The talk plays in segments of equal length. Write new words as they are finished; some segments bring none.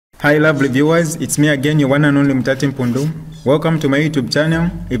Hi lovely viewers, it's me again, your one and only Mutati Mpundu. Welcome to my YouTube channel.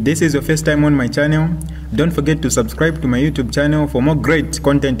 If this is your first time on my channel, don't forget to subscribe to my YouTube channel for more great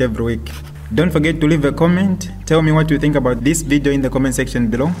content every week. Don't forget to leave a comment. Tell me what you think about this video in the comment section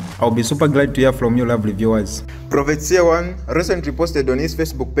below. I'll be super glad to hear from you lovely viewers. Prophet Seer recently posted on his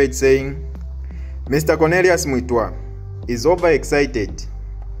Facebook page saying, Mr. Cornelius Mweetwa is overexcited.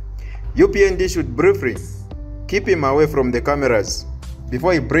 UPND should briefly keep him away from the cameras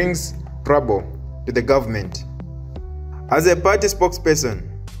before he brings trouble to the government. As a party spokesperson,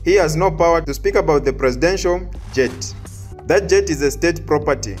 he has no power to speak about the presidential jet. That jet is a state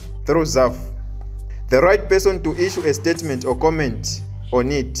property through ZAF. The right person to issue a statement or comment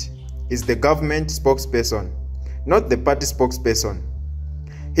on it is the government spokesperson, not the party spokesperson.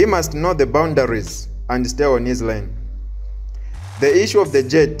 He must know the boundaries and stay on his lane. The issue of the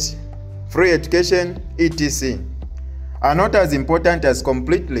jet, free education, etc. are not as important as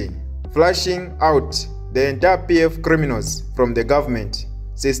completely flushing out the entire PF criminals from the government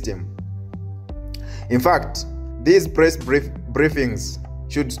system. In fact, these press briefings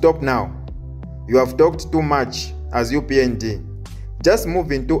should stop now. You have talked too much as UPND. Just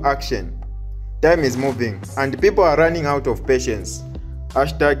move into action. Time is moving and people are running out of patience.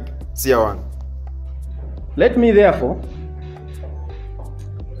 #Seer. Let me therefore,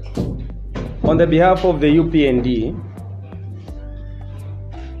 on the behalf of the UPND,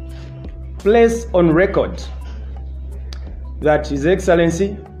 place on record that His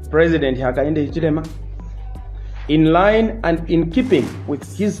Excellency President Hakainde Hichilema, in line and in keeping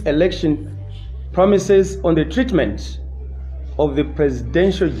with his election promises on the treatment of the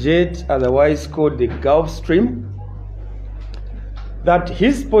presidential jet, otherwise called the Gulf Stream, that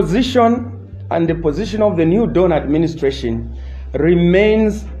his position and the position of the New Dawn administration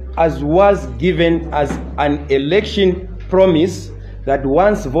remains as was given as an election promise, that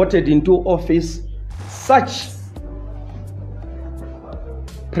once voted into office, such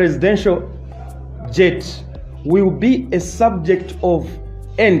presidential jet will be a subject of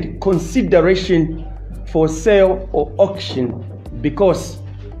and consideration for sale or auction, because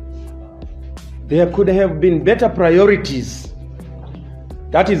there could have been better priorities.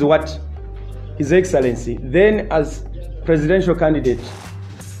 That is what His Excellency, then as presidential candidate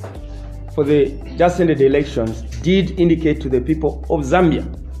for the just ended elections, did indicate to the people of Zambia.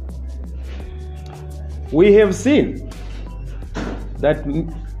 We have seen that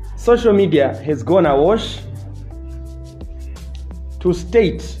social media has gone awash to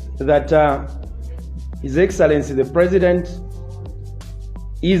state that His Excellency the President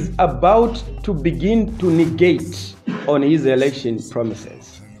is about to begin to negate on his election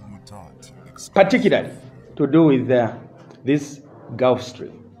promises, particularly to do with this Gulf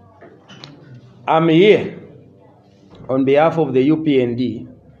Stream. I'm here on behalf of the UPND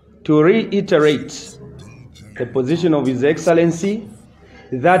to reiterate the position of His Excellency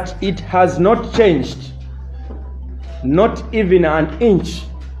that it has not changed, not even an inch.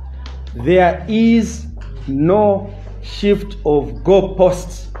 There is no shift of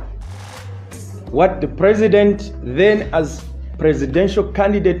goalposts. What the President then as presidential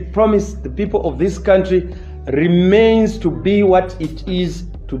candidate promised the people of this country remains to be what it is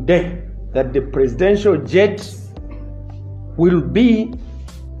today, that the presidential jet will be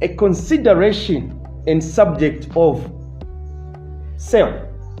a consideration and subject of sale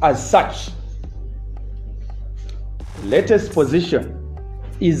as such. The latest position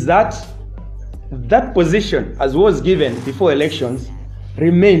is that that position, as was given before elections,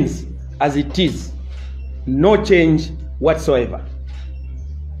 remains as it is. No change whatsoever.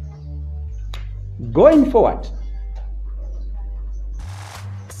 Going forward,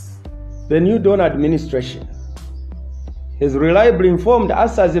 the New Dawn administration has reliably informed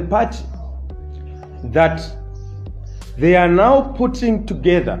us as a party that they are now putting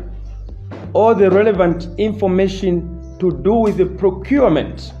together all the relevant information to do with the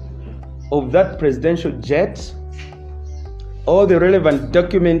procurement of that presidential jet. All the relevant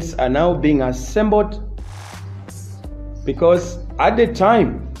documents are now being assembled, because at the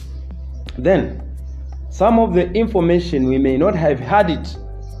time then, some of the information we may not have had it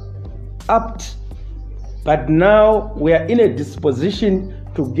apt, but now we are in a disposition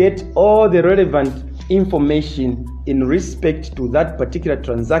to get all the relevant information in respect to that particular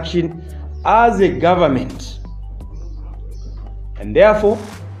transaction as a government, and therefore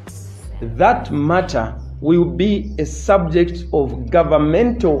that matter will be a subject of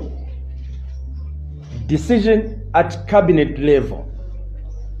governmental decision at cabinet level,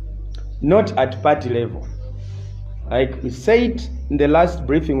 not at party level. Like we said in the last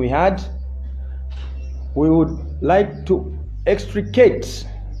briefing we had, we would like to extricate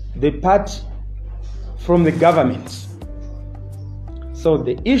depart from the government. So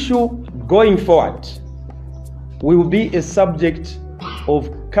the issue going forward will be a subject of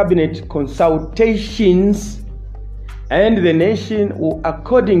cabinet consultations, and the nation will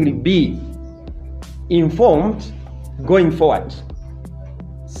accordingly be informed going forward.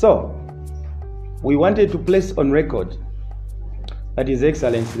 So we wanted to place on record that His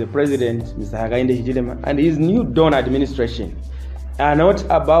Excellency the President, Mr. Hakainde Hichilema, and his new Dawn administration are not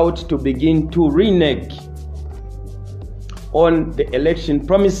about to begin to renege on the election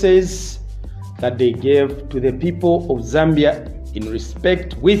promises that they gave to the people of Zambia in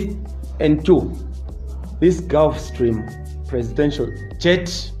respect with and to this Gulf Stream presidential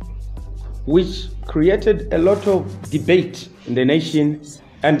jet, which created a lot of debate in the nation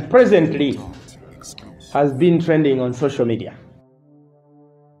and presently has been trending on social media.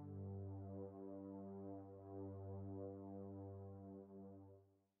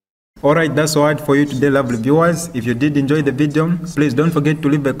 Alright, that's all for you today, lovely viewers. If you did enjoy the video, please don't forget to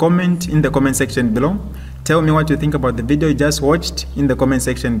leave a comment in the comment section below. Tell me what you think about the video you just watched in the comment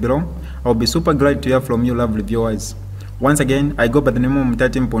section below. I'll be super glad to hear from you, lovely viewers. Once again, I go by the name of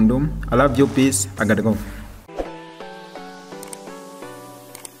Mutati Mpundu. I love you, peace, I gotta go.